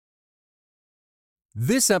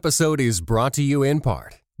This episode is brought to you in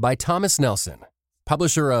part by Thomas Nelson,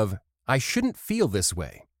 publisher of I Shouldn't Feel This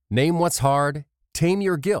Way, Name What's Hard, Tame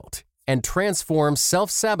Your Guilt, and Transform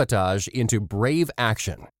Self-Sabotage into Brave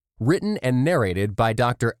Action. Written and narrated by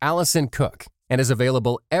Dr. Allison Cook and is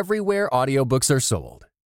available everywhere audiobooks are sold.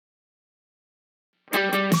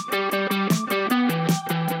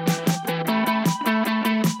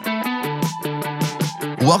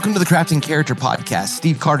 Welcome to the Crafting Character Podcast.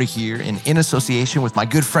 Steve Carter here, and in association with my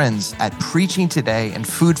good friends at Preaching Today and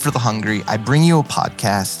Food for the Hungry, I bring you a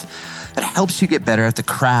podcast that helps you get better at the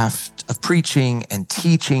craft of preaching and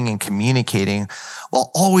teaching and communicating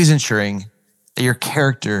while always ensuring that your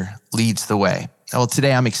character leads the way. Well,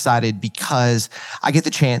 today I'm excited because I get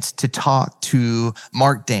the chance to talk to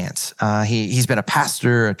Mark Dance. He's been a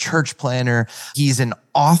pastor, a church planner. He's an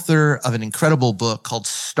author of an incredible book called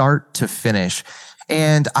Start to Finish.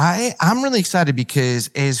 And I'm really excited because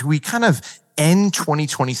as we kind of end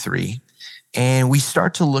 2023 and we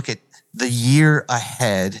start to look at the year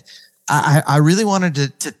ahead, I really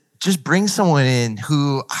wanted to just bring someone in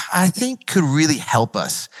who I think could really help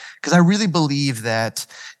us. Because I really believe that,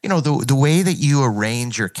 you know, the way that you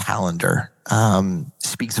arrange your calendar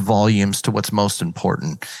speaks volumes to what's most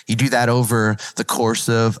important. You do that over the course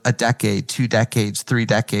of a decade, 2 decades, 3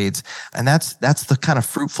 decades, and that's the kind of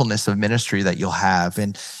fruitfulness of ministry that you'll have.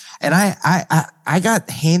 And I got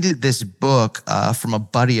handed this book from a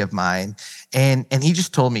buddy of mine, and he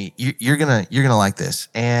just told me you're gonna like this.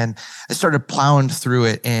 And I started plowing through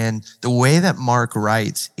it, and the way that Mark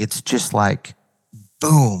writes, it's just like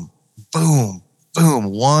boom, boom, boom,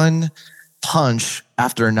 one punch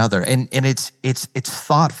after another. And it's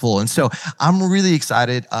thoughtful. And so I'm really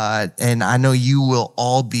excited. And I know you will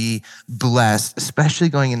all be blessed, especially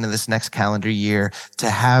going into this next calendar year, to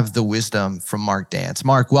have the wisdom from Mark Dance.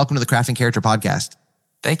 Mark, welcome to the Crafting Character Podcast.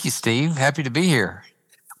 Thank you, Steve. Happy to be here.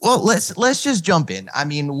 Well, let's just jump in. I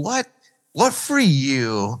mean, what for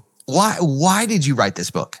you, why did you write this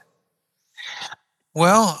book?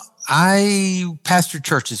 Well, I pastored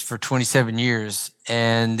churches for 27 years,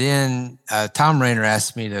 and then Tom Rainer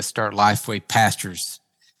asked me to start Lifeway Pastors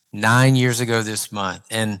 9 years ago this month.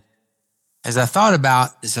 And as I thought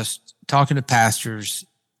about, as I was talking to pastors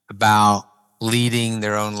about leading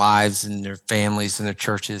their own lives and their families and their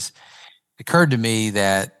churches, it occurred to me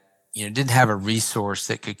that, you know, didn't have a resource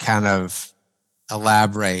that could kind of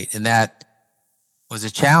elaborate. And that was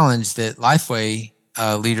a challenge that Lifeway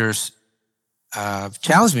leaders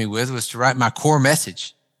challenged me with, was to write my core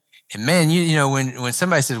message. And man, you know, when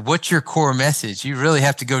somebody says, what's your core message? You really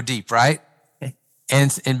have to go deep, right?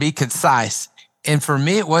 And be concise. And for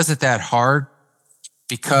me, it wasn't that hard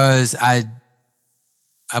because I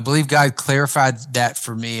believe God clarified that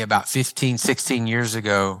for me about 15, 16 years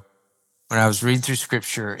ago when I was reading through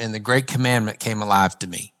scripture and the great commandment came alive to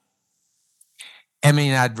me. I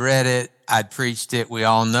mean, I'd read it, I'd preached it, we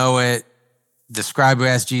all know it. The scribe who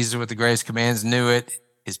asked Jesus what the greatest commands knew it,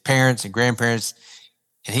 his parents and grandparents,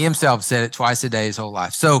 and he himself said it twice a day his whole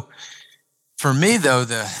life. So for me, though,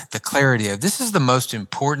 the clarity of this is the most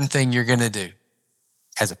important thing you're going to do.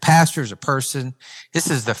 As a pastor, as a person, this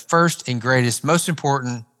is the first and greatest, most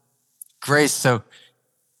important, greatest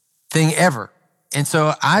thing ever. And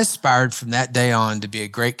so I aspired from that day on to be a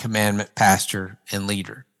great commandment pastor and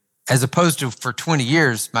leader, as opposed to for 20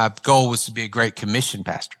 years, my goal was to be a great commission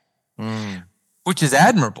pastor. Which is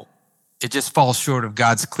admirable. It just falls short of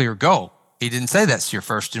God's clear goal. He didn't say that's your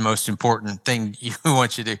first and most important thing you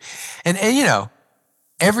want you to do. And you know,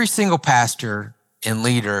 every single pastor and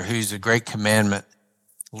leader who's a great commandment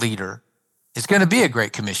leader is going to be a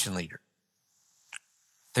great commission leader.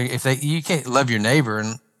 You can't love your neighbor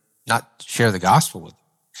and not share the gospel with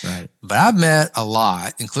them. Right. But I've met a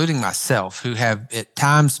lot, including myself, who have at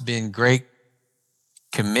times been great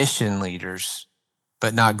commission leaders,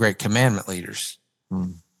 but not great commandment leaders.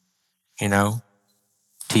 You know,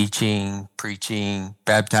 teaching, preaching,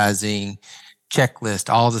 baptizing, checklist,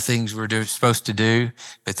 all the things we're supposed to do,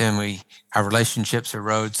 but then our relationships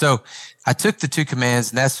erode. So I took the 2 commands,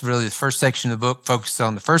 and that's really the first section of the book, focused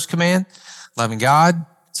on the first command, loving God.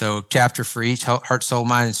 So a chapter for each, heart, soul,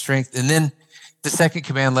 mind, and strength. And then the second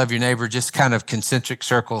command, love your neighbor, just kind of concentric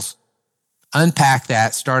circles. Unpack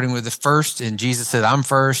that, starting with the first, and Jesus said, I'm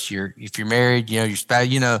first. If you're married, you know, your spouse,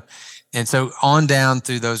 you know, and so on down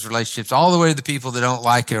through those relationships, all the way to the people that don't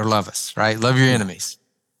like it or love us, right? Love your enemies.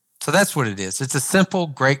 So that's what it is. It's a simple,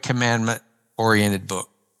 great commandment-oriented book.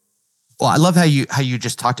 Well, I love how you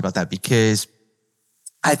just talked about that, because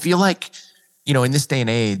I feel like, you know, in this day and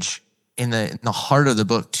age, in the heart of the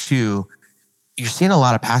book too, you're seeing a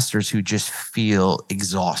lot of pastors who just feel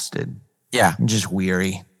exhausted. Yeah. And just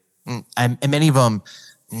weary. And many of them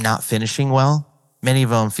not finishing well, many of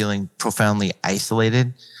them feeling profoundly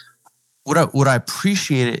isolated. What I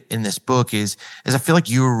appreciate in this book is I feel like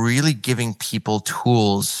you're really giving people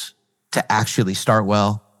tools to actually start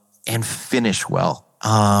well and finish well.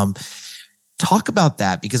 Talk about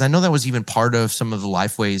that, because I know that was even part of some of the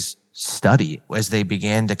Lifeway's study as they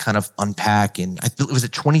began to kind of unpack. And was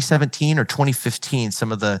it 2017 or 2015?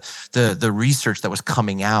 Some of the research that was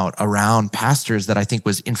coming out around pastors that I think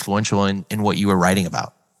was influential in what you were writing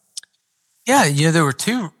about. Yeah, there were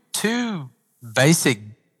two basic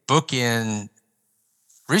bookend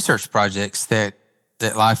research projects that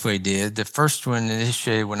Lifeway did. The first one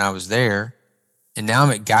initiated when I was there, and now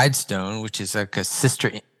I'm at Guidestone, which is like a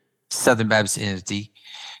sister Southern Baptist entity,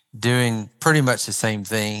 doing pretty much the same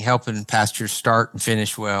thing, helping pastors start and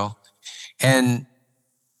finish well. And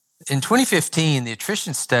in 2015, the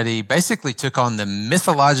attrition study basically took on the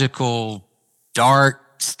mythological, dark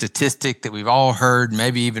statistic that we've all heard,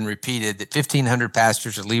 maybe even repeated, that 1,500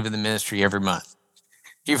 pastors are leaving the ministry every month.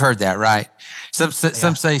 You've heard that, right? Some say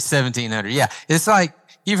 1,700. Yeah, it's like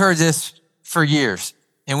you've heard this for years.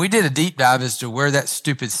 And we did a deep dive as to where that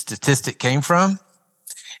stupid statistic came from.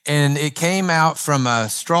 And it came out from a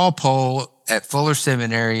straw poll at Fuller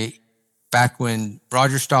Seminary back when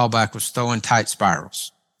Roger Staubach was throwing tight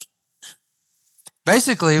spirals.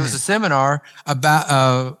 Basically, it was a seminar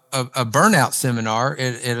about a burnout seminar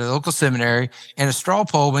at a local seminary, and a straw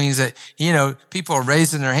poll means that, people are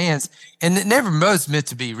raising their hands, and it never was meant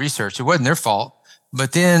to be research. It wasn't their fault.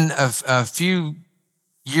 But then a few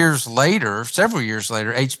years later, several years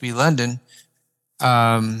later, H.B. London,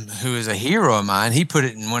 who is a hero of mine, he put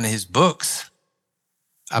it in one of his books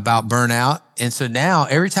about burnout. And so now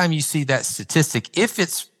every time you see that statistic, if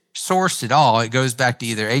it's sourced at all, it goes back to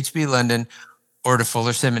either H.B. London or to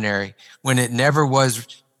Fuller Seminary, when it never was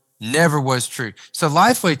true. So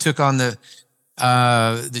Lifeway took on the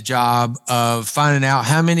job of finding out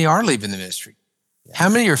how many are leaving the ministry. Yeah. How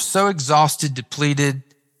many are so exhausted, depleted,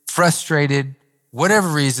 frustrated, whatever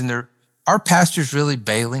reason, are pastors really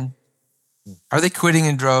bailing? Are they quitting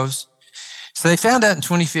in droves? So they found out in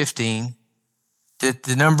 2015 that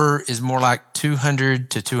the number is more like 200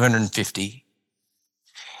 to 250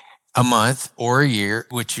 a month or a year,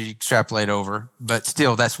 which you extrapolate over, but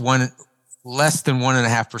still that's less than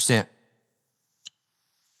 1.5%.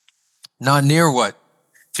 Not near what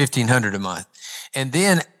 1,500 a month. And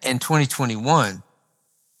then in 2021,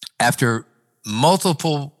 after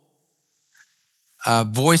multiple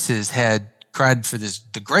voices had cried for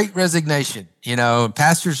the great resignation,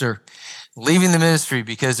 pastors are leaving the ministry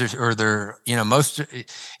because they're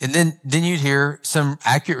and then you'd hear some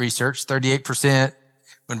accurate research, 38%.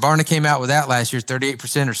 When Barna came out with that last year,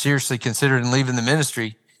 38% are seriously considering leaving the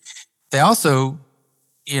ministry. They also,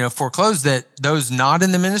 foreclosed that those not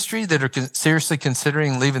in the ministry that are seriously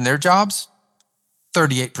considering leaving their jobs,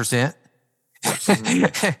 38%.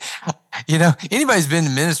 Anybody's been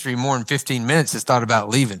in ministry more than 15 minutes has thought about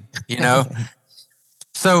leaving,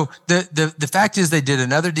 So the fact is they did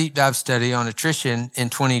another deep dive study on attrition in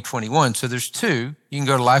 2021. So there's two. You can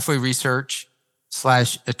go to Lifeway Research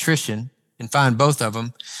 /attrition and find both of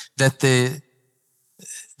them, that the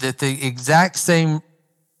exact same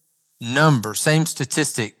number, same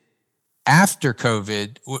statistic after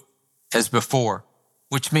COVID as before,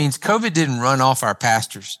 which means COVID didn't run off our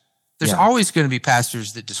pastors. There's always going to be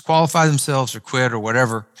pastors that disqualify themselves or quit or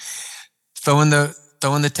whatever, throw in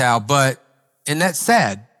the towel. And that's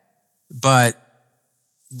sad, but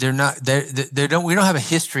they're not. We don't have a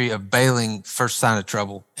history of bailing first sign of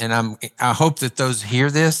trouble. And I hope that those who hear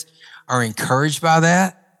this are encouraged by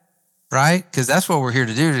that, right? Because that's what we're here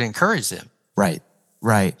to do, to encourage them. Right.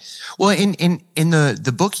 Well, in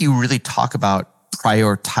the book, you really talk about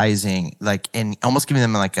prioritizing, and almost giving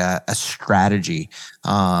them a strategy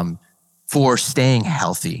for staying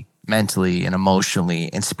healthy mentally and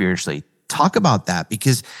emotionally and spiritually. Talk about that,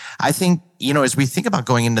 because I think, as we think about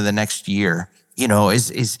going into the next year,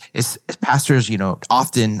 as pastors,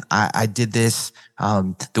 often I did this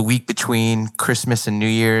the week between Christmas and New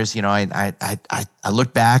Year's. I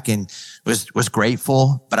looked back and was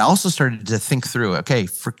grateful, but I also started to think through, okay,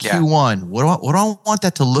 for Q1, what do I want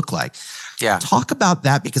that to look like? Yeah. Talk about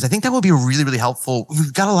that, because I think that will be really, really helpful.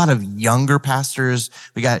 We've got a lot of younger pastors.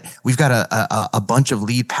 We've got a bunch of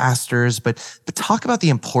lead pastors, but talk about the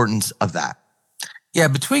importance of that. Yeah,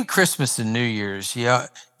 between Christmas and New Year's, you not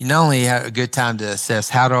only have a good time to assess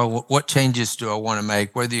what changes do I want to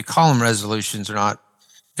make, whether you call them resolutions or not,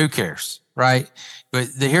 who cares, right? But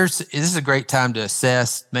this is a great time to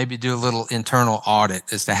assess, maybe do a little internal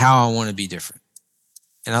audit as to how I want to be different.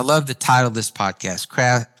 And I love the title of this podcast,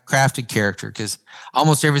 craft and character, because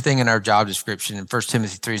almost everything in our job description in 1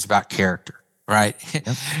 Timothy 3 is about character, right?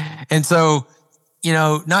 Yep. And so,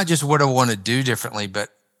 not just what I want to do differently, but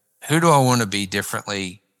who do I want to be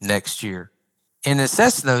differently next year? And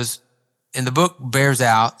assess those, and the book bears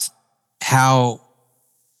out how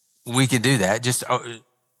we can do that. Just,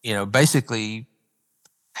 basically,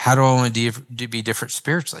 how do I want to be different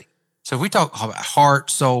spiritually? So if we talk about heart,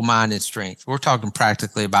 soul, mind, and strength, we're talking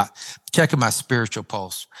practically about checking my spiritual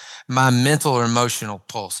pulse, my mental or emotional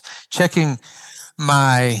pulse, checking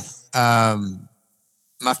my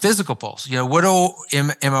my physical pulse.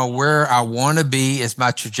 Am I where I want to be? Is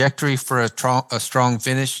my trajectory for a strong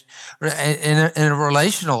finish? In a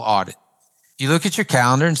relational audit, you look at your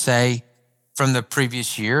calendar and say, from the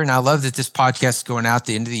previous year, and I love that this podcast is going out at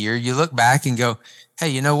the end of the year, you look back and go, hey,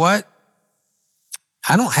 you know what?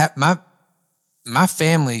 I don't have my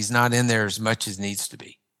family's not in there as much as needs to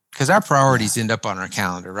be, because our priorities end up on our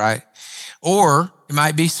calendar, right? Or it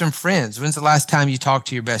might be some friends. When's the last time you talked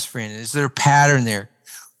to your best friend? Is there a pattern there?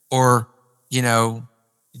 Or, do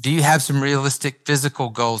you have some realistic physical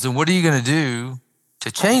goals? And what are you going to do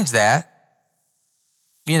to change that?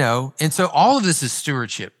 And so all of this is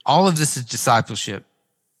stewardship. All of this is discipleship.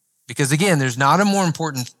 Because again, there's not a more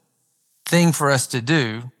important thing for us to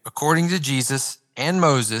do, according to Jesus and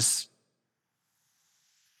Moses,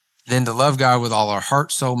 than to love God with all our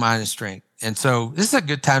heart, soul, mind, and strength. And so this is a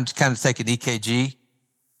good time to kind of take an EKG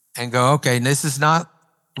and go, okay, this is not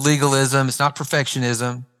legalism. It's not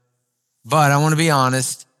perfectionism, but I want to be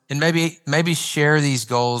honest and maybe share these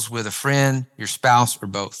goals with a friend, your spouse, or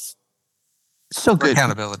both. So good.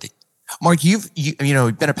 Accountability. Mark, you've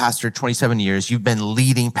been a pastor 27 years. You've been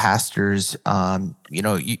leading pastors.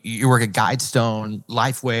 You work at Guidestone,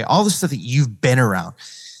 Lifeway, all the stuff that you've been around.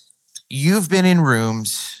 You've been in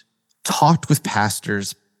rooms, talked with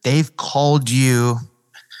pastors. They've called you.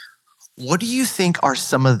 What do you think are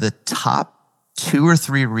some of the top 2 or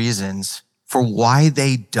 3 reasons for why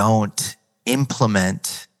they don't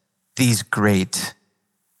implement these great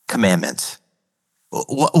commandments?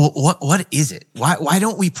 What is it? Why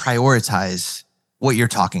don't we prioritize what you're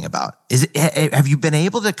talking about? Have you been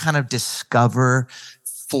able to kind of discover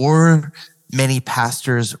for many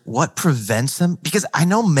pastors what prevents them? Because I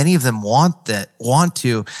know many of them want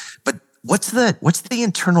to, but what's the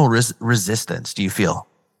internal resistance, do you feel?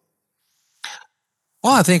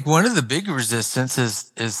 Well, I think one of the big resistance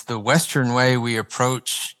is the Western way we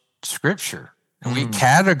approach Scripture, and we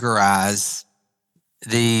categorize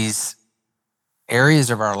these areas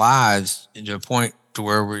of our lives into a point to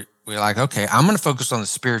where we're like, okay, I'm going to focus on the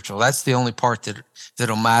spiritual. That's the only part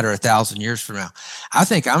that'll matter 1,000 years from now. I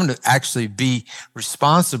think I'm going to actually be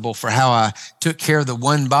responsible for how I took care of the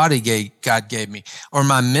one body God gave me, or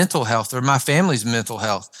my mental health, or my family's mental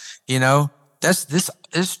health.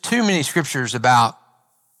 There's too many scriptures about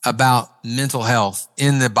mental health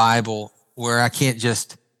in the Bible where I can't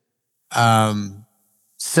just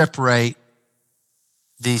separate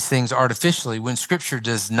these things artificially when Scripture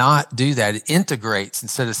does not do that. It integrates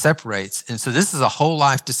instead of separates. And so this is a whole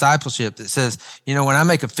life discipleship that says, when I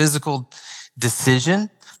make a physical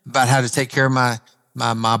decision about how to take care of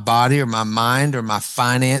my body or my mind or my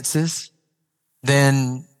finances,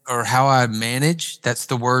 or how I manage, that's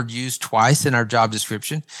the word used twice in our job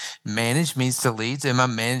description. Manage means to lead. Am I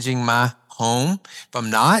managing my home? If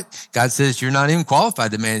I'm not, God says you're not even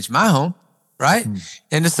qualified to manage my home, right?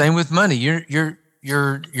 And the same with money.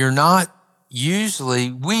 You're not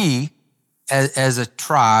usually, we as a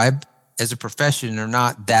tribe, as a profession, are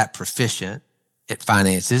not that proficient at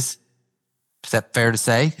finances. Is that fair to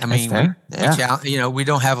say? I mean, we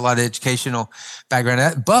don't have a lot of educational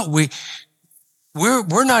background, but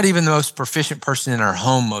we're not even the most proficient person in our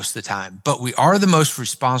home most of the time, but we are the most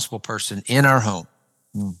responsible person in our home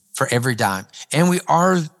for every dime. And we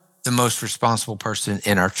are the most responsible person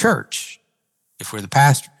in our church if we're the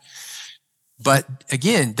pastor. But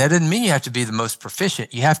again, that doesn't mean you have to be the most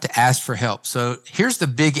proficient. You have to ask for help. So here's the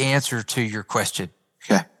big answer to your question.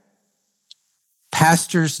 Okay.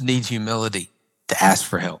 Pastors need humility to ask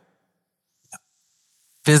for help.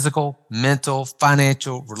 Physical, mental,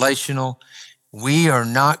 financial, relational. We are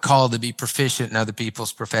not called to be proficient in other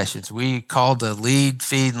people's professions. We called to lead,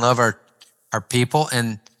 feed, and love our people.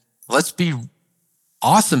 And let's be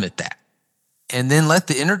awesome at that. And then let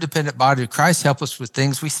the interdependent body of Christ help us with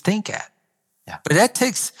things we stink at. Yeah. But that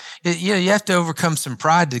takes, you have to overcome some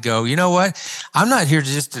pride to go, you know what? I'm not here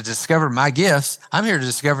just to discover my gifts. I'm here to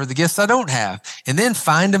discover the gifts I don't have, and then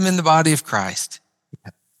find them in the body of Christ.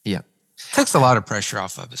 Yeah. It takes a lot of pressure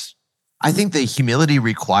off of us. I think the humility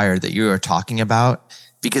required that you are talking about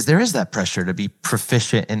because there is that pressure to be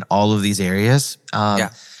proficient in all of these areas. Yeah.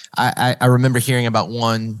 I remember hearing about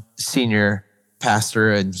one senior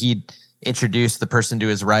pastor, and he introduced the person to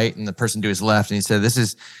his right and the person to his left, and he said, this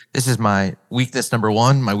is my weakness number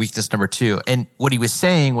one, my weakness number two. And what he was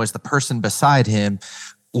saying was the person beside him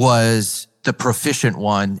was the proficient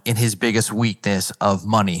one in his biggest weakness of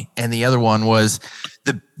money, and the other one was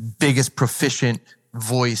the biggest proficient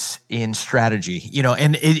voice in strategy,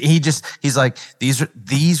 and he's like,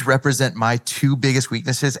 these represent my two biggest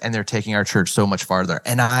weaknesses, and they're taking our church so much farther.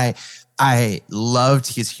 And I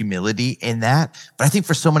loved his humility in that, but I think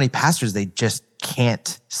for so many pastors, they just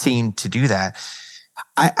can't seem to do that.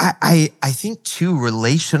 I think too,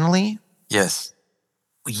 relationally, yes,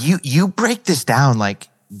 you break this down, like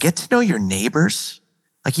get to know your neighbors.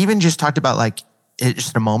 Like even just talked about like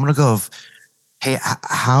just a moment ago of, hey,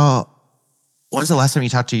 when's the last time you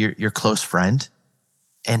talked to your close friend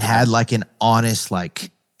and had like an honest,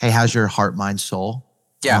 like, hey, how's your heart, mind, soul,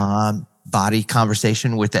 body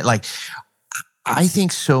conversation with it? Like, I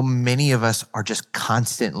think so many of us are just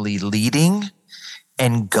constantly leading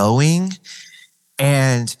and going,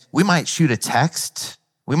 and we might shoot a text.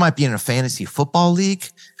 We might be in a fantasy football league.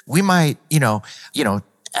 We might,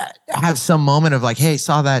 have some moment of like, hey,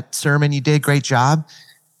 saw that sermon you did, great job.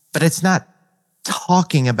 But it's not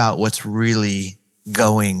talking about what's really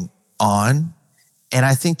going on. And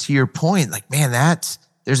I think to your point, like, man,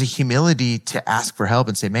 there's a humility to ask for help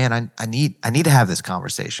and say, man, I need to have this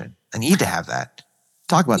conversation. I need to have that.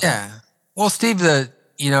 Talk about that. Yeah. Well, Steve, I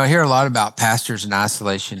hear a lot about pastors in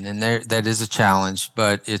isolation, and that is a challenge,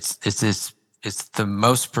 but it's the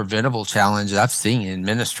most preventable challenge I've seen in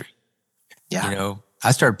ministry. Yeah.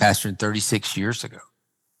 I started pastoring 36 years ago,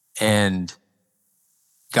 and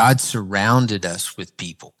God surrounded us with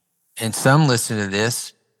people. And some listen to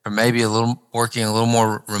this, or maybe working a little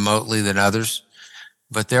more remotely than others,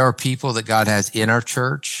 but there are people that God has in our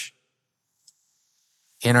church,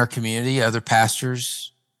 in our community, other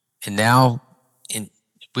pastors, and now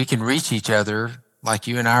we can reach each other like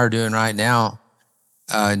you and I are doing right now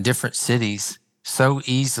in different cities so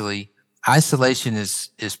easily. Isolation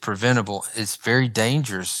is preventable. It's very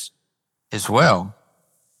dangerous as well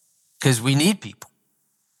because we need people.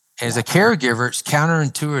 As a caregiver, it's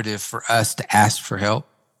counterintuitive for us to ask for help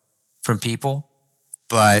from people,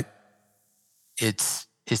 but it's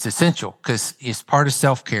essential because it's part of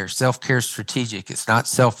self-care. Self-care is strategic. It's not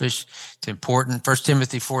selfish. It's important. 1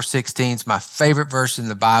 Timothy 4:16 is my favorite verse in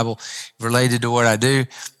the Bible related to what I do.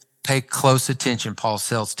 Pay close attention, Paul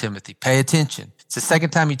tells Timothy. Pay attention. It's the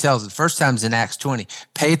second time he tells it. The first time is in Acts 20.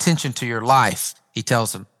 Pay attention to your life, he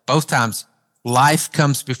tells them. Both times, life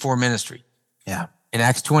comes before ministry. Yeah. In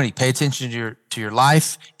Acts 20, pay attention to your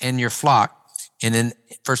life and your flock. And in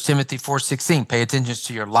 1 Timothy 4:16, pay attention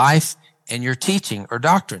to your life and your teaching or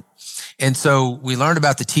doctrine. And so we learned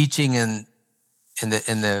about the teaching and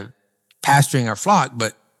the pastoring our flock,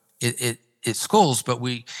 but it's schools, but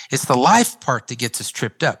it's the life part that gets us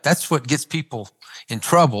tripped up. That's what gets people in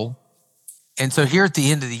trouble. And so here at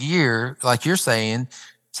the end of the year, like you're saying,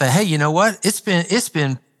 say, hey, you know what? It's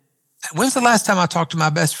been, when's the last time I talked to my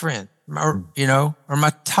best friend? Or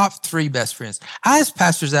my top 3 best friends. I ask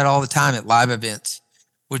pastors that all the time at live events,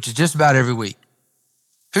 which is just about every week.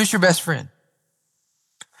 Who's your best friend?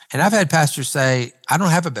 And I've had pastors say, I don't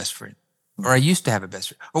have a best friend, or I used to have a best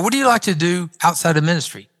friend. Or what do you like to do outside of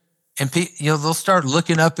ministry? And they'll start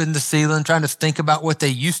looking up in the ceiling, trying to think about what they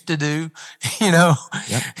used to do. Yep.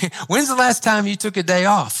 When's the last time you took a day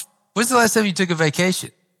off? When's the last time you took a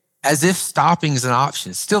vacation? As if stopping is an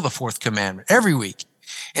option. It's still the 4th commandment every week.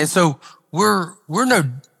 And so we're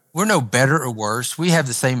no better or worse. We have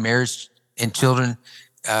the same marriage and children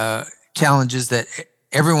challenges that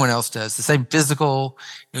everyone else does. The same physical,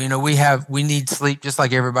 we need sleep just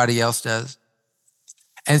like everybody else does.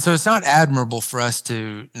 And so it's not admirable for us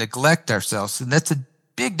to neglect ourselves. And that's a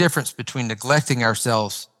big difference between neglecting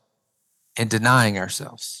ourselves and denying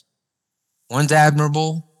ourselves. One's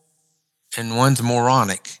admirable and one's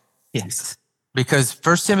moronic. Yes. Because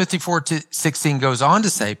 1 Timothy 4:16 goes on to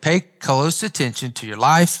say, pay close attention to your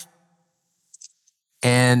life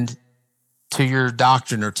and to your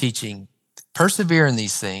doctrine or teaching. Persevere in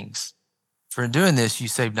these things. For in doing this, you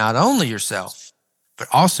save not only yourself, but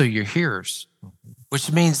also your hearers. Which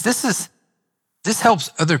means this helps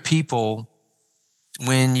other people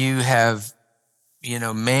when you have,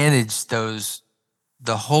 managed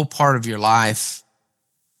the whole part of your life.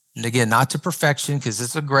 And again, not to perfection, because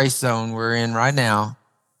it's a grace zone we're in right now,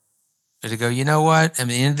 but to go, you know what? I'm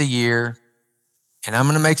at the end of the year, and I'm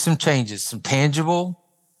going to make some changes, some tangible,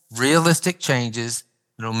 realistic changes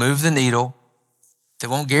that'll move the needle. They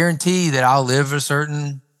won't guarantee that I'll live a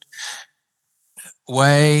certain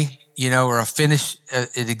way, or I'll finish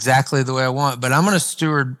it exactly the way I want. But I'm going to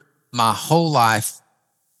steward my whole life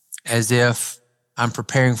as if I'm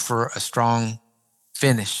preparing for a strong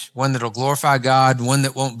finish, one that'll glorify God, one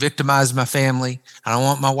that won't victimize my family. I don't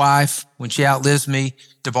want my wife, when she outlives me,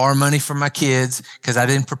 to borrow money from my kids because I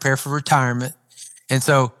didn't prepare for retirement. And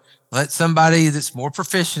so let somebody that's more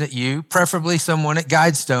proficient at you, preferably someone at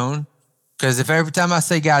Guidestone, because if every time I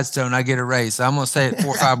say Guidestone, I get a raise. So I'm going to say it 4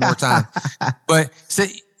 or 5 more times. But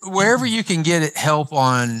see, wherever you can get it, help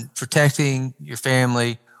on protecting your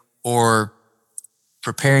family or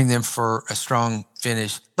preparing them for a strong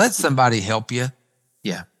finish, let somebody help you.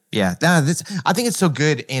 Yeah. I think it's so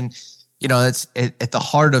good. And, it's at the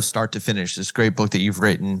heart of Start to Finish, this great book that you've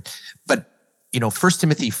written. But, 1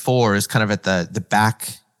 Timothy 4 is kind of at the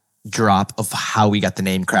backdrop of how we got the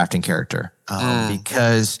name Crafting Character.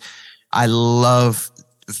 Because I love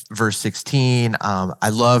verse 16. I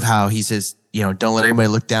love how he says, don't let anybody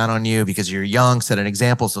look down on you because you're young, set an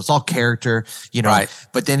example. So it's all character, Right.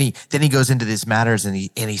 But then he goes into these matters and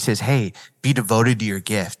he says, hey, be devoted to your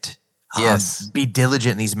gift. Yes. Be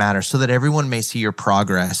diligent in these matters so that everyone may see your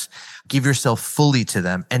progress. Give yourself fully to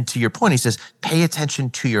them. And to your point, he says, pay attention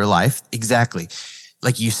to your life. Exactly.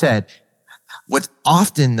 Like you said, what's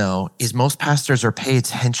often though is most pastors are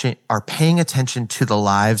paying attention to the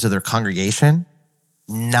lives of their congregation,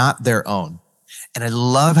 not their own. And I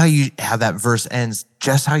love how that verse ends,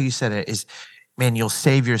 just how you said it is, man, you'll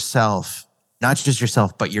save yourself, not just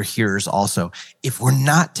yourself, but your hearers also. If we're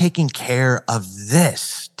not taking care of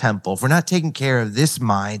this temple, if we're not taking care of this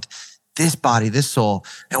mind, this body, this soul,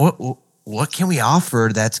 and what can we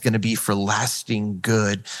offer that's going to be for lasting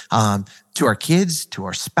good to our kids, to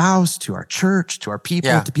our spouse, to our church, to our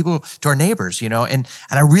people, to our neighbors, And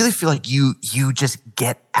I really feel like you just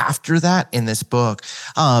get after that in this book.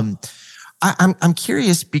 I'm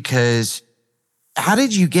curious because how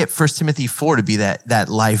did you get 1 Timothy 4 to be that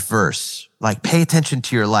life verse? Like, pay attention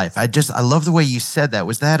to your life. I love the way you said that.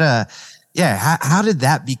 Was that how did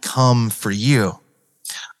that become for you?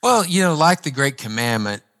 Well, like the Great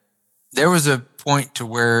Commandment, there was a point to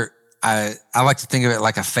where I like to think of it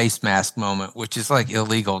like a face mask moment, which is like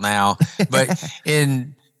illegal now. But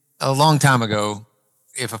in a long time ago,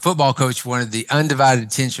 if a football coach wanted the undivided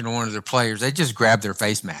attention of one of their players, they just grab their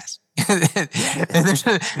face mask. And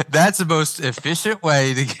that's the most efficient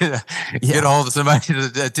way to get a hold of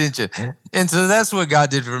somebody's attention. And so that's what God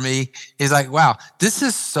did for me. He's like, wow, this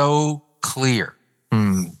is so clear.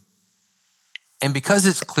 And because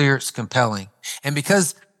it's clear, it's compelling. And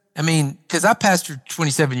because I pastored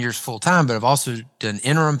 27 years full time, but I've also done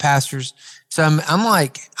interim pastors. So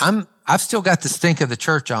I've still got the stink of the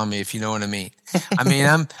church on me, if you know what I mean.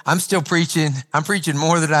 I'm still preaching. I'm preaching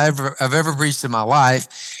more than I've ever preached in my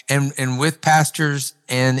life, and with pastors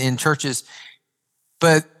and in churches.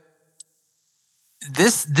 But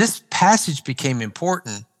this passage became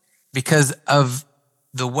important because of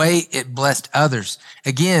the way it blessed others.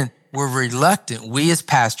 Again, we're reluctant. We as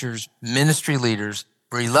pastors, ministry leaders,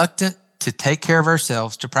 reluctant to take care of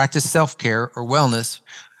ourselves, to practice self-care or wellness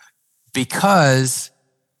because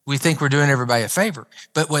we think we're doing everybody a favor.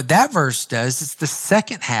 But what that verse does is the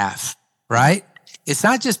second half, right? It's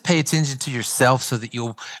not just pay attention to yourself so that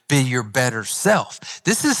you'll be your better self.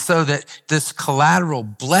 This is so that this collateral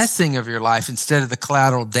blessing of your life, instead of the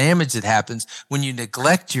collateral damage that happens when you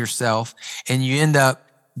neglect yourself and you end up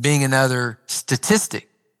being another statistic.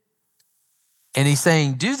 And he's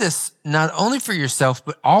saying, do this not only for yourself,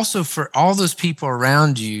 but also for all those people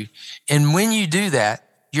around you. And when you do that,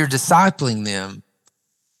 you're discipling them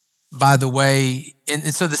by the way.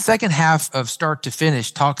 And so the second half of Start to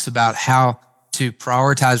Finish talks about how to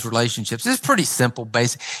prioritize relationships. It's pretty simple,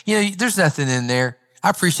 basic. There's nothing in there. I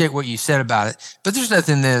appreciate what you said about it, but there's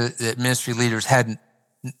nothing there that ministry leaders hadn't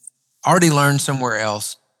already learned somewhere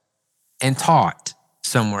else and taught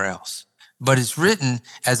somewhere else. But it's written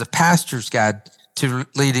as a pastor's guide to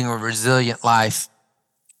leading a resilient life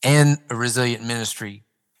and a resilient ministry.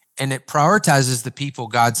 And it prioritizes the people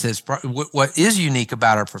God says. What is unique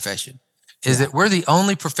about our profession is that we're the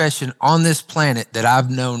only profession on this planet that I've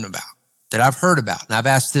known about, that I've heard about. And I've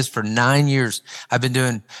asked this for 9 years. I've been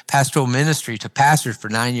doing pastoral ministry to pastors for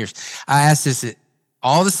 9 years. I asked this at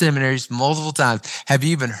all the seminaries multiple times. Have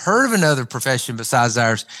you even heard of another profession besides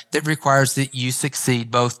ours that requires that you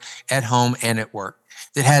succeed both at home and at work,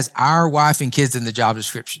 that has our wife and kids in the job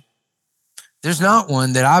description? There's not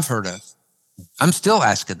one that I've heard of. I'm still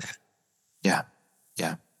asking that.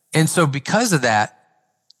 Yeah. And so because of that,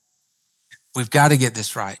 we've got to get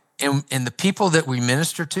this right. And the people that we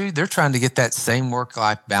minister to, they're trying to get that same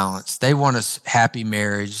work-life balance. They want a happy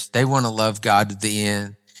marriage. They want to love God to the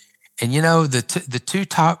end. And the two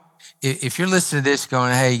top, if you're listening to this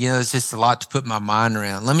going, hey, it's just a lot to put my mind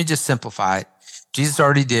around. Let me just simplify it. Jesus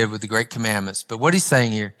already did with the great commandments. But what he's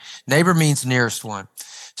saying here, neighbor means nearest one.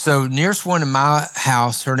 So nearest one in my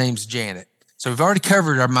house, her name's Janet. So we've already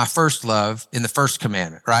covered my first love in the first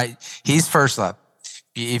commandment, right? He's first love.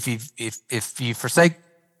 If you forsake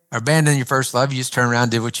or abandon your first love, you just turn around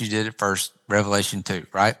and did what you did at first, Revelation 2,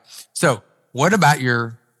 right? So what about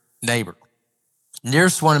your neighbor?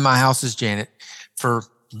 Nearest one in my house is Janet. For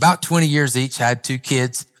about 20 years each, I had 2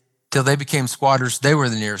 kids till they became squatters. They were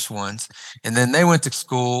the nearest ones. And then they went to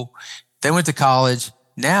school. They went to college.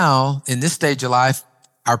 Now, in this stage of life,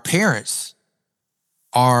 our parents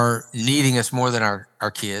are needing us more than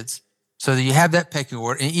our kids. So that you have that pecking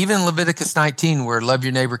order. And even Leviticus 19, where love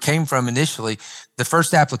your neighbor came from initially, the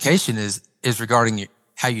first application is regarding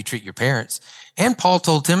how you treat your parents. And Paul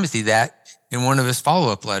told Timothy that in one of his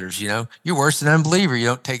follow-up letters, you're worse than an unbeliever. You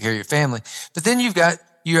don't take care of your family. But then you've got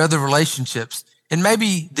your other relationships. And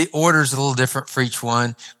maybe the order is a little different for each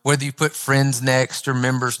one, whether you put friends next or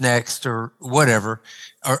members next or whatever,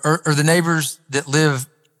 or the neighbors that live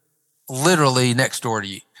literally next door to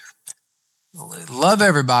you. Love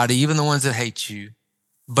everybody, even the ones that hate you.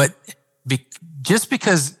 But just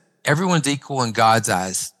because everyone's equal in God's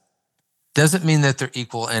eyes doesn't mean that they're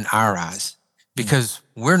equal in our eyes, because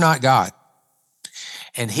we're not God.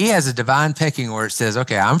 And he has a divine pecking order. It says,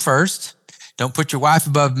 okay, I'm first. Don't put your wife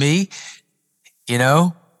above me,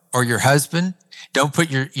 or your husband. Don't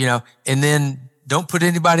put and then don't put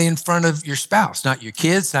anybody in front of your spouse, not your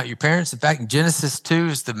kids, not your parents. In fact, in Genesis 2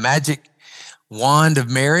 is the magic wand of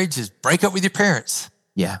marriage is break up with your parents.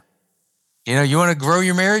 Yeah. You want to grow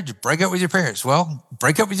your marriage, break up with your parents. Well,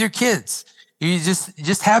 break up with your kids. You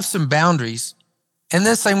just have some boundaries. And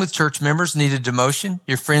the same with church members need a demotion.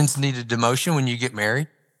 Your friends need a demotion when you get married.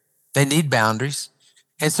 They need boundaries.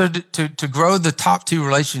 And so to grow the top 2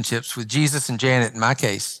 relationships with Jesus and Janet, in my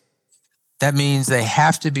case, that means they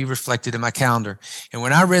have to be reflected in my calendar. And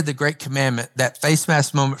when I read the Great Commandment, that face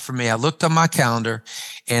mask moment for me, I looked on my calendar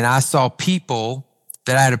and I saw people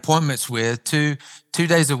that I had appointments with 2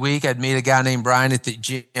 days a week. I'd meet a guy named Brian at the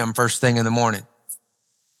gym first thing in the morning.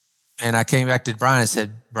 And I came back to Brian and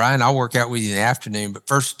said, Brian, I'll work out with you in the afternoon, but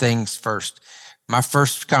first things first. My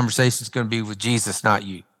first conversation is going to be with Jesus, not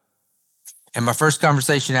you. And my first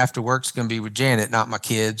conversation after work is going to be with Janet, not my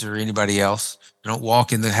kids or anybody else. I don't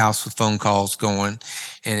walk in the house with phone calls going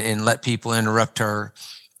and let people interrupt her.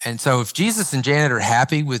 And so if Jesus and Janet are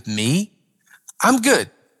happy with me, I'm good.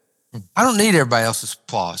 I don't need everybody else's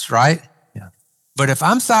applause, right? Yeah. But if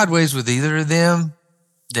I'm sideways with either of them,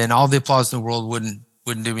 then all the applause in the world wouldn't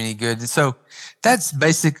do me any good. And so that's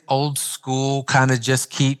basic old school, kind of just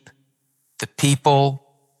keep the people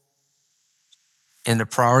in the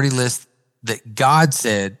priority list that God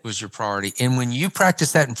said was your priority. And when you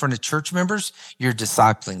practice that in front of church members, you're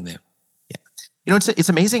discipling them. Yeah. It's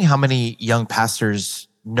amazing how many young pastors,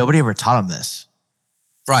 nobody ever taught them this.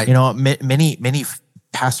 Right. Many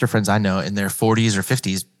pastor friends I know in their 40s or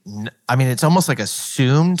 50s, I mean, it's almost like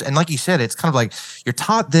assumed. And like you said, it's kind of like you're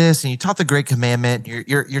taught this and you taught the Great Commandment.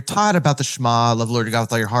 You're taught about the Shema, love the Lord your God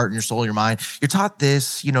with all your heart and your soul and your mind. You're taught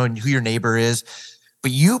this, and who your neighbor is, but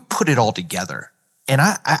you put it all together. And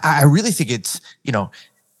I really think it's,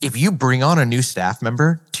 if you bring on a new staff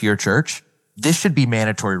member to your church, this should be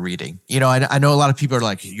mandatory reading. I know a lot of people are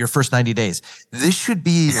like, your first 90 days. This should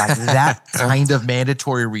be like that kind of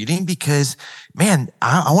mandatory reading because, man,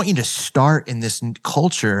 I want you to start in this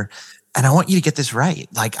culture and I want you to get this right.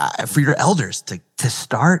 Like for your elders to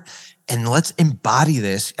start and let's embody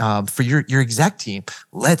this for your exec team.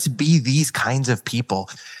 Let's be these kinds of people.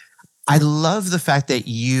 I love the fact that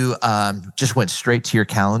you just went straight to your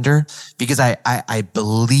calendar because I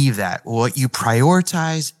believe that what you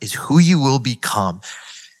prioritize is who you will become.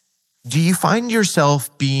 Do you find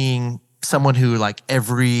yourself being someone who like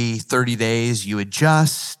every 30 days you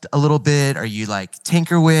adjust a little bit? Are you like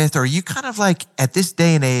tinker with, or are you kind of like at this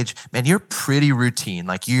day and age, man, you're pretty routine.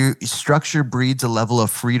 Like structure breeds a level of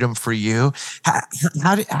freedom for you.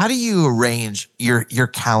 How do you arrange your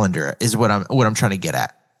calendar is what I'm trying to get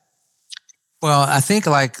at. Well, I think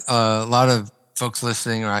like a lot of folks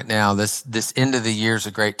listening right now, this end of the year is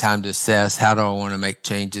a great time to assess how do I want to make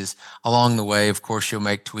changes. Along the way, of course, you'll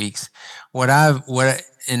make tweaks.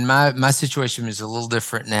 In my situation is a little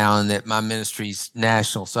different now in that my ministry's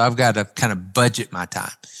national, so I've got to kind of budget my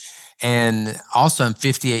time. And also, I'm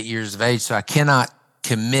 58 years of age, so I cannot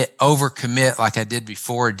overcommit like I did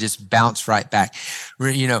before, just bounce right back.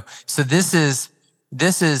 So this is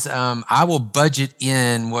this is, I will budget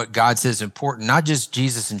in what God says is important, not just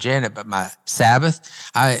Jesus and Janet, but my Sabbath.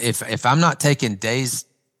 If I'm not taking days,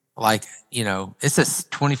 like, it's a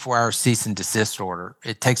 24-hour cease and desist order.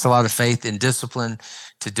 It takes a lot of faith and discipline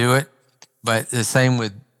to do it. But the same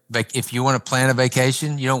with, if you want to plan a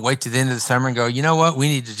vacation, you don't wait to the end of the summer and go, you know what, we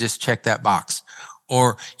need to just check that box.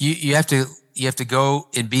 Or you have to go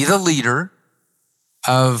and be the leader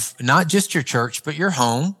of not just your church, but your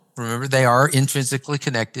home. Remember, they are intrinsically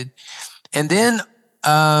connected. And then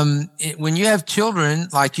when you have children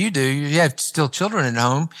like you do, you have still children at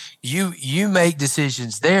home, you make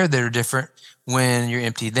decisions there that are different when you're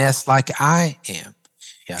empty nest like I am.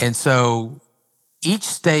 Yeah. And so each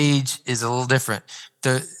stage is a little different.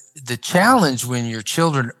 The challenge when your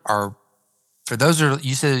children are, for those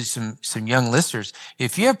you said some young listeners,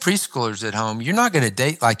 if you have preschoolers at home, you're not going to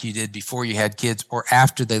date like you did before you had kids or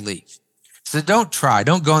after they leave. So don't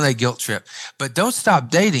go on that guilt trip, but don't stop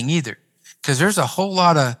dating either. Because there's a whole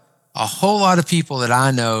lot of people that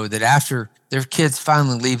I know that after their kids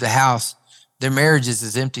finally leave the house, their marriage is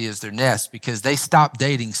as empty as their nest because they stopped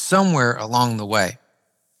dating somewhere along the way.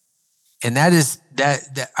 And that is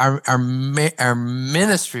that our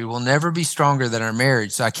ministry will never be stronger than our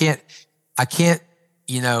marriage. So I can't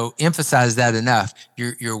emphasize that enough.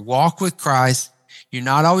 Your walk with Christ. You're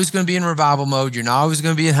not always going to be in revival mode. You're not always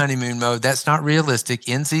going to be in honeymoon mode. That's not realistic,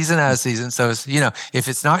 in season, out of season. So it's, if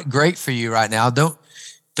it's not great for you right now,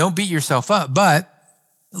 don't beat yourself up. But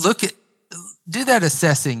do that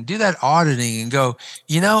assessing, do that auditing, and go,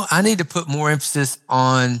 I need to put more emphasis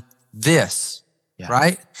on this,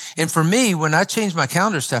 right? And for me, when I changed my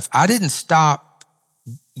calendar stuff, I didn't stop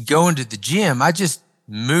going to the gym. I just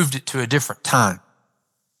moved it to a different time.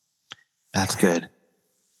 That's good.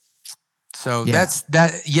 So that's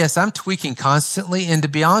that. Yes, I'm tweaking constantly. And to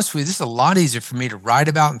be honest with you, this is a lot easier for me to write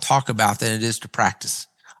about and talk about than it is to practice.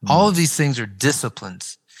 All of these things are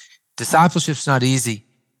disciplines. Discipleship's not easy.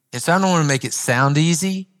 And so I don't want to make it sound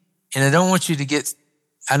easy. And I don't want you to get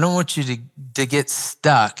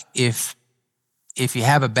stuck if you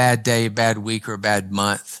have a bad day, a bad week, or a bad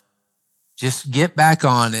month. Just get back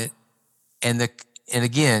on it. And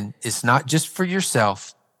again, it's not just for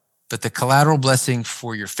yourself, but the collateral blessing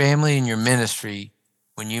for your family and your ministry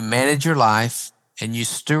when you manage your life and you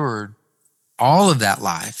steward all of that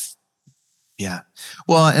life. Yeah.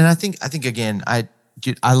 Well, and I think again, I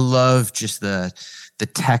love just the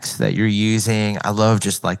text that you're using. I love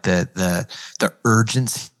just like the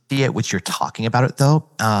urgency at which you're talking about it, though,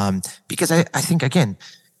 because I think again,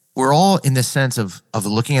 we're all in the sense of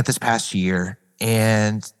looking at this past year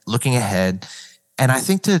and looking ahead, and I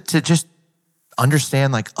think to just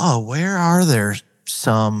understand, like, where are there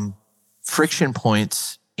some friction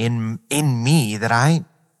points in me that I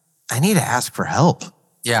need to ask for help?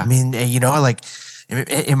 Yeah. I mean, like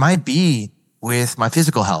it might be with my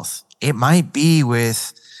physical health. It might be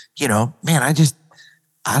with, man,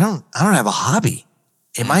 I don't have a hobby.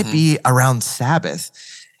 It might be around Sabbath.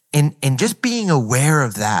 And just being aware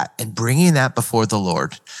of that and bringing that before the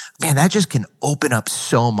Lord, man, that just can open up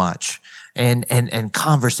so much and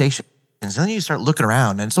conversation. And then you start looking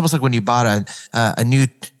around, and it's almost like when you bought a new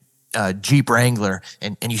Jeep Wrangler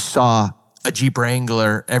and you saw a Jeep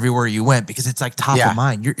Wrangler everywhere you went, because it's like top of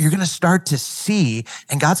mind. You're going to start to see,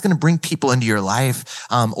 and God's going to bring people into your life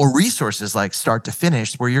or resources like start to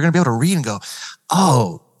finish, where you're going to be able to read and go,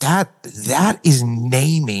 that is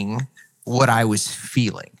naming what I was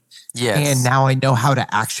feeling. Yes. And now I know how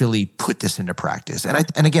to actually put this into practice.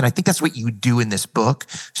 And again, I think that's what you do in this book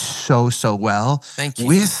so well. Thank you.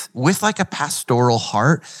 With like a pastoral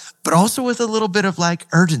heart, but also with a little bit of like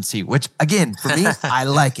urgency, which again, for me, I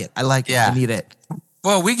like it. I like it. I need it.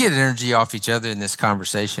 Well, we get energy off each other in this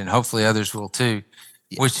conversation. Hopefully others will too,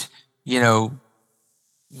 which,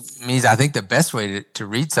 means I think the best way to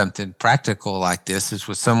read something practical like this is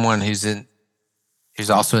with someone who's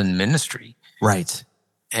also in ministry. Right.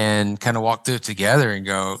 And kind of walk through it together and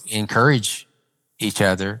go encourage each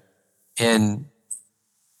other. And,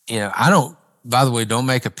 by the way, don't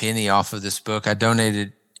make a penny off of this book. I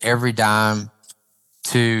donated every dime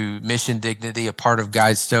to Mission Dignity, a part of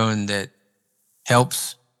Guidestone that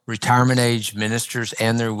helps retirement age ministers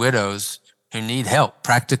and their widows who need help,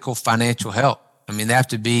 practical financial help. I mean, they have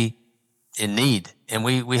to be in need. And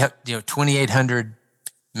we have, 2,800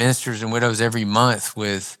 ministers and widows every month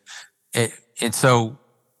with it. And so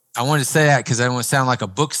I wanted to say that because I don't want to sound like a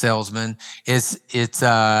book salesman. I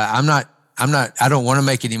don't want to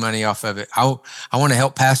make any money off of it. I want to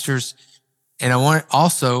help pastors. And I want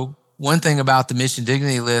also, one thing about the Mission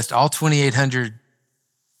Dignity list, all 2,800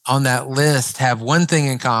 on that list have one thing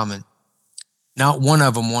in common. Not one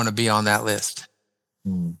of them want to be on that list.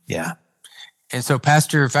 Yeah. And so,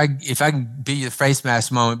 Pastor, if I can be the face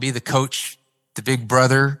mask moment, be the coach, the big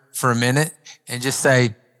brother for a minute, and just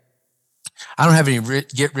say, I don't have any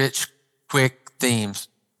get rich quick themes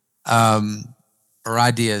or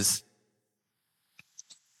ideas,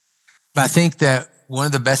 but I think that one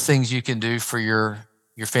of the best things you can do for your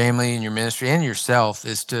family and your ministry and yourself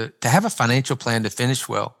is to have a financial plan to finish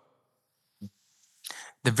well.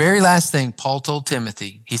 The very last thing Paul told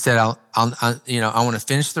Timothy, he said, I want to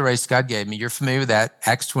finish the race God gave me. You're familiar with that,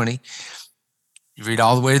 Acts 20. You read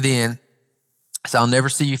all the way to the end. So I'll never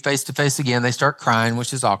see you face to face again. They start crying,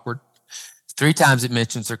 which is awkward. 3 times it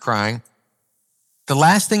mentions they're crying. The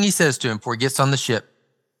last thing he says to him before he gets on the ship,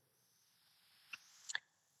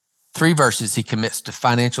 3 verses, he commits to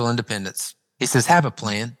financial independence. He says, have a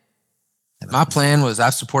plan. My plan was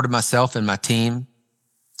I've supported myself and my team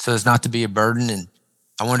so as not to be a burden. And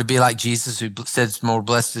I want to be like Jesus, who said it's more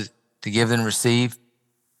blessed to give than receive.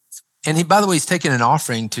 And he, by the way, he's taking an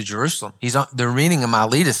offering to Jerusalem. They're meeting him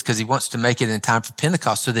Miletus because he wants to make it in time for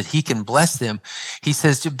Pentecost so that he can bless them. He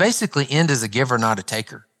says to basically end as a giver, not a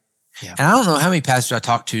taker. Yeah. And I don't know how many pastors I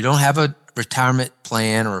talk to don't have a retirement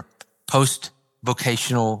plan or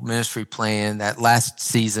post-vocational ministry plan that last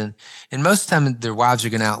season. And most of the time their wives are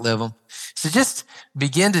going to outlive them. So just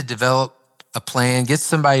begin to develop a plan, get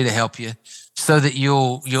somebody to help you so that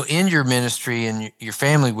you'll end your ministry and your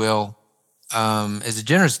family will as a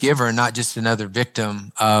generous giver and not just another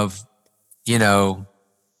victim of, either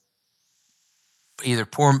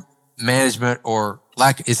poor management or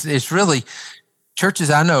lack. It's really,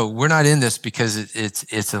 churches I know, we're not in this because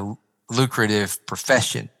it's a lucrative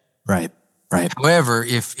profession. Right. However,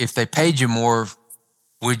 if they paid you more,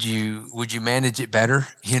 would you manage it better?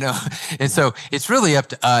 And so it's really up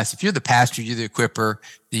to us. If you're the pastor, you're the equiper,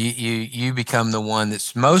 you become the one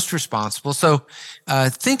that's most responsible. So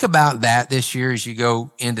think about that this year as you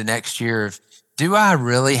go into next year. Do I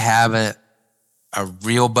really have a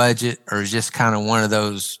real budget, or is just kind of one of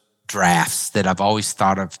those drafts that I've always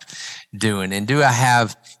thought of doing? And do I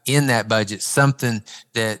have in that budget something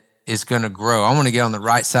that is going to grow? I want to get on the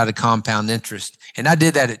right side of compound interest. And I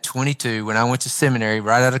did that at 22 when I went to seminary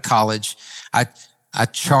right out of college. I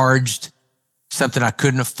charged something I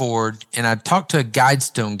couldn't afford, and I talked to a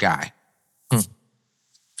Guidestone guy.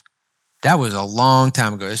 That was a long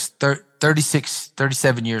time ago. It's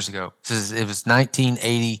 37 years ago. It was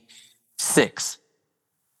 1986.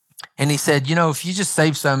 And he said, if you just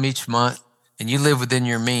save some each month and you live within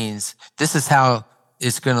your means, this is how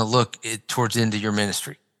it's going to look towards the end of your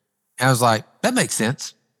ministry. And I was like, that makes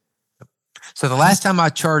sense. So the last time I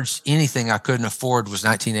charged anything I couldn't afford was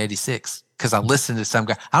 1986 because I listened to some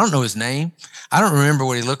guy. I don't know his name. I don't remember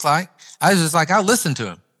what he looked like. I was just like, I listened to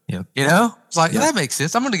him. Yep. It's like, that makes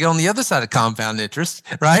sense. I'm going to get on the other side of compound interest,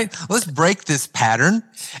 right? Let's break this pattern.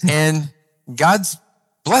 And God's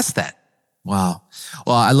blessed that. Wow.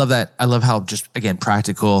 Well, I love that. I love how just, again,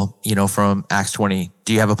 practical, from Acts 20,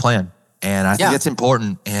 do you have a plan? And I think that's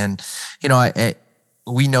important. And,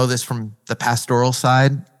 we know this from the pastoral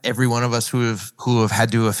side. Every one of us who have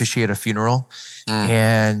had to officiate a funeral,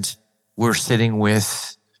 and we're sitting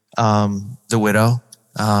with the widow,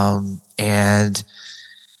 and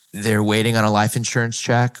they're waiting on a life insurance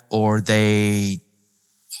check, or they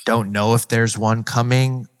don't know if there's one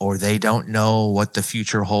coming, or they don't know what the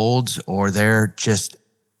future holds, or they're just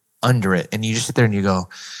under it. And you just sit there and you go,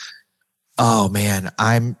 oh man,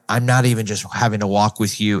 I'm not even just having to walk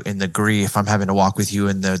with you in the grief. I'm having to walk with you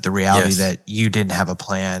in the reality that you didn't have a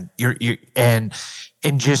plan. And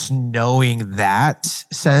just knowing that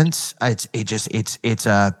sense,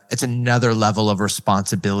 it's another level of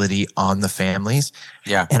responsibility on the families.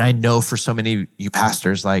 Yeah. And I know for so many of you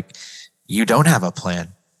pastors, like, you don't have a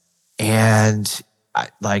plan. And I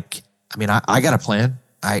got a plan.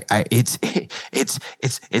 It's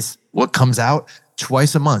what comes out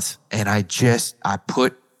twice a month, and I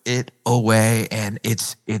put it away, and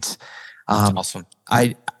it's awesome.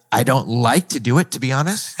 I don't like to do it, to be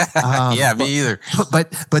honest. Yeah, me either.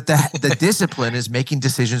 But the discipline is making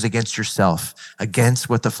decisions against yourself, against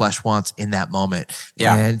what the flesh wants in that moment.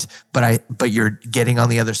 Yeah. But you're getting on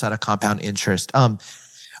the other side of compound interest.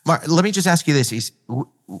 Mark, let me just ask you this: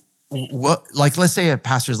 let's say a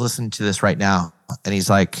pastor's listening to this right now, and he's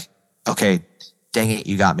like, "Okay, dang it,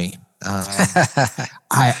 you got me.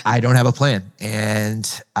 I don't have a plan,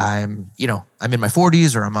 and I'm in my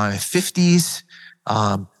 40s or I'm in my 50s.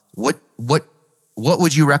 What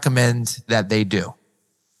would you recommend that they do?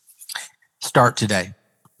 Start today.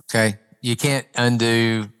 Okay. You can't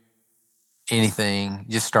undo anything.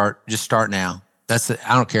 Just start now. I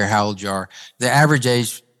don't care how old you are. The average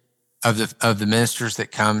age of the ministers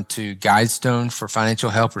that come to Guidestone for financial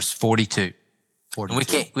help is 42. And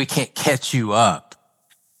we can't catch you up,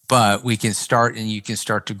 but we can start, and you can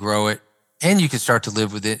start to grow it, and you can start to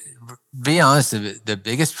live with it. Be honest, the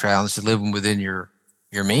biggest challenge is living within your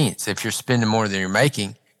means. If you're spending more than you're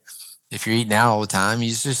making, if you're eating out all the time,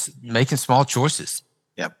 you're just making small choices.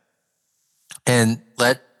 Yep. And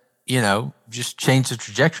just change the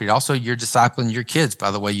trajectory. Also, you're discipling your kids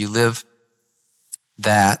by the way you live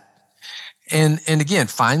that. And again,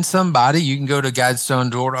 find somebody. You can go to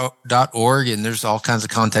guidestone.org, and there's all kinds of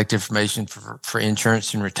contact information for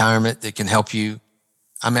insurance and retirement that can help you.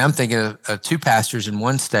 I mean, I'm thinking of 2 pastors in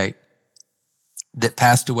one state that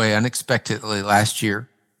passed away unexpectedly last year.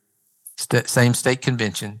 Same state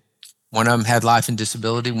convention. One of them had life and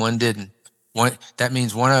disability, one didn't. That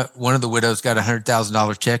means one of the widows got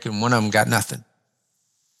 $100,000 check, and one of them got nothing.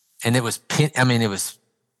 And it was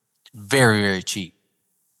very, very cheap.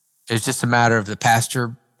 It was just a matter of the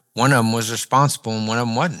pastor. One of them was responsible, and one of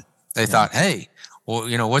them wasn't. They thought, hey,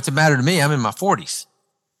 well, what's the matter to me? I'm in my 40s.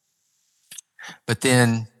 But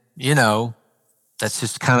then, that's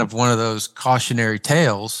just kind of one of those cautionary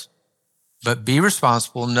tales. But be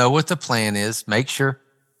responsible, know what the plan is, make sure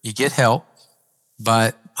you get help,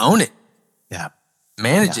 but own it. Yeah.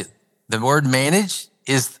 Manage it. The word manage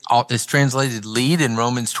is translated lead in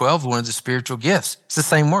Romans 12, one of the spiritual gifts. It's the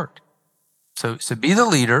same word. So be the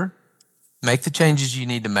leader, make the changes you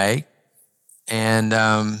need to make, and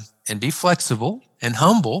be flexible and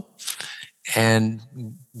humble, and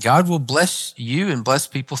God will bless you and bless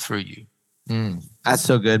people through you. That's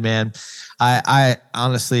so good, man. I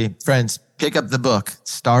honestly, friends, pick up the book,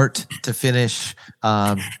 start to finish.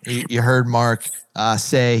 You heard Mark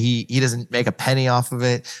say he doesn't make a penny off of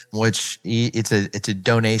it, which it's a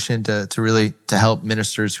donation to really to help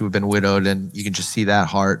ministers who have been widowed, and you can just see that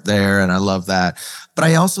heart there, and I love that. But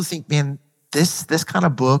I also think, man, this kind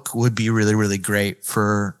of book would be really, really great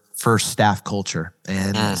for staff culture.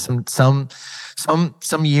 And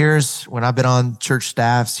some years when I've been on church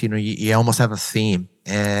staffs, you almost have a theme.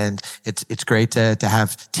 And it's great to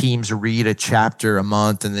have teams read a chapter a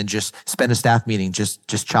month and then just spend a staff meeting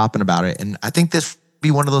just chopping about it. And I think this would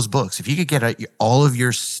be one of those books. If you could get all of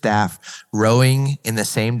your staff rowing in the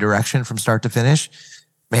same direction from start to finish,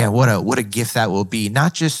 man, what a gift that will be.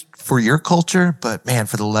 Not just for your culture, but man,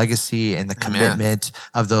 for the legacy and the commitment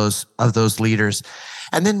of those leaders.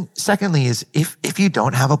 And then secondly is if you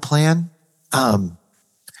don't have a plan,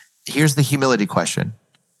 here's the humility question.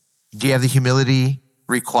 Do you have the humility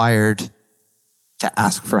required to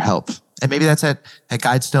ask for help? And maybe that's at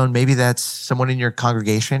Guidestone, maybe that's someone in your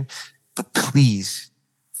congregation, but please,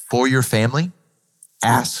 for your family,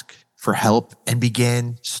 ask for help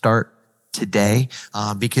and start today,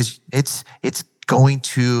 because it's going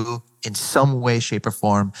to, in some way, shape, or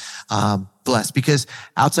form, bless. Because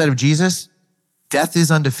outside of Jesus, death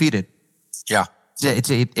is undefeated. Yeah.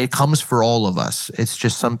 It comes for all of us. It's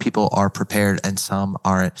just some people are prepared and some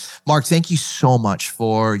aren't. Mark, thank you so much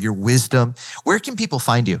for your wisdom. Where can people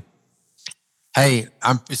find you? Hey,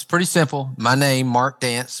 it's pretty simple. My name, Mark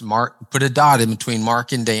Dance. Mark, put a dot in between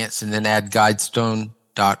Mark and Dance, and then add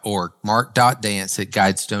guidestone.org.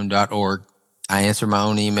 Mark.dance@guidestone.org. I answer my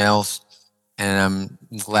own emails, and I'm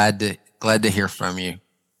glad to hear from you.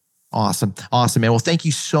 Awesome, man. Well, thank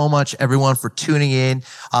you so much, everyone, for tuning in.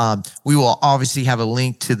 We will obviously have a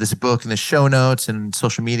link to this book in the show notes and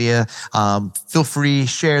social media. Feel free,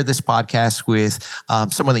 share this podcast with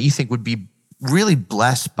someone that you think would be really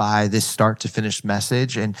blessed by this start to finish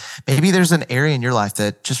message. And maybe there's an area in your life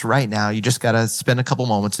that just right now, you just got to spend a couple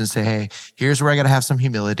moments and say, hey, here's where I got to have some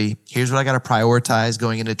humility. Here's what I got to prioritize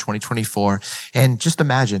going into 2024. And just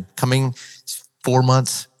imagine coming 4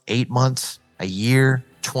 months, 8 months, a year,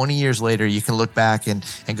 20 years later, you can look back and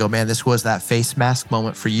go, man, this was that face mask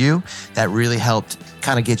moment for you that really helped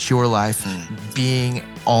kind of get your life being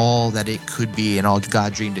all that it could be and all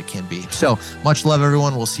God dreamed it can be. So much love,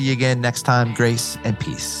 everyone. We'll see you again next time. Grace and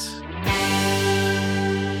peace.